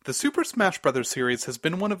The Super Smash Bros. Series has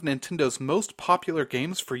been one of Nintendo's most popular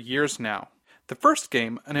games for years now. The first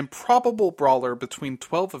game, an improbable brawler between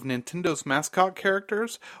 12 of Nintendo's mascot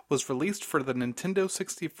characters, was released for the Nintendo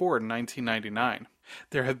 64 in 1999.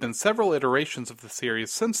 There have been several iterations of the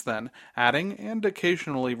series since then, adding and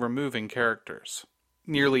occasionally removing characters.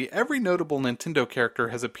 Nearly every notable Nintendo character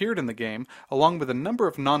has appeared in the game, along with a number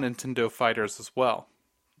of non-Nintendo fighters as well.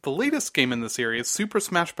 The latest game in the series, Super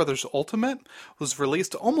Smash Bros. Ultimate, was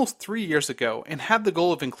released almost 3 years ago and had the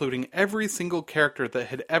goal of including every single character that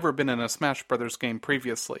had ever been in a Smash Bros. Game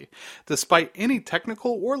previously, despite any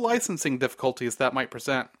technical or licensing difficulties that might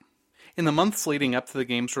present. In the months leading up to the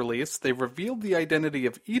game's release, they revealed the identity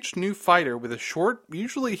of each new fighter with a short,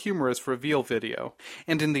 usually humorous reveal video,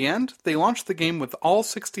 and in the end, they launched the game with all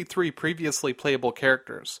 63 previously playable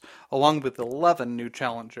characters, along with 11 new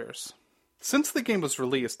challengers. Since the game was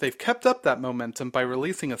released, they've kept up that momentum by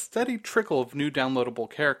releasing a steady trickle of new downloadable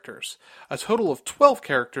characters. A total of 12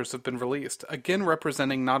 characters have been released, again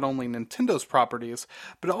representing not only Nintendo's properties,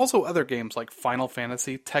 but also other games like Final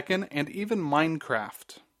Fantasy, Tekken, and even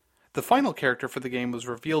Minecraft. The final character for the game was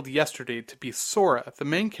revealed yesterday to be Sora, the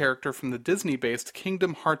main character from the Disney-based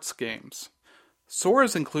Kingdom Hearts games.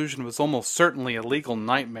 Sora's inclusion was almost certainly a legal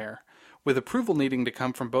nightmare, with approval needing to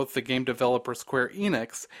come from both the game developer Square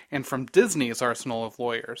Enix and from Disney's arsenal of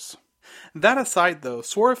lawyers. That aside though,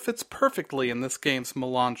 Sora fits perfectly in this game's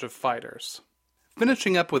melange of fighters.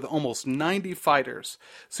 Finishing up with almost 90 fighters,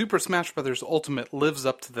 Super Smash Bros. Ultimate lives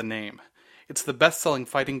up to the name. It's the best-selling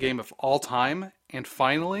fighting game of all time, and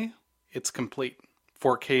finally, it's complete.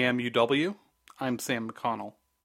 For KMUW, I'm Sam McConnell.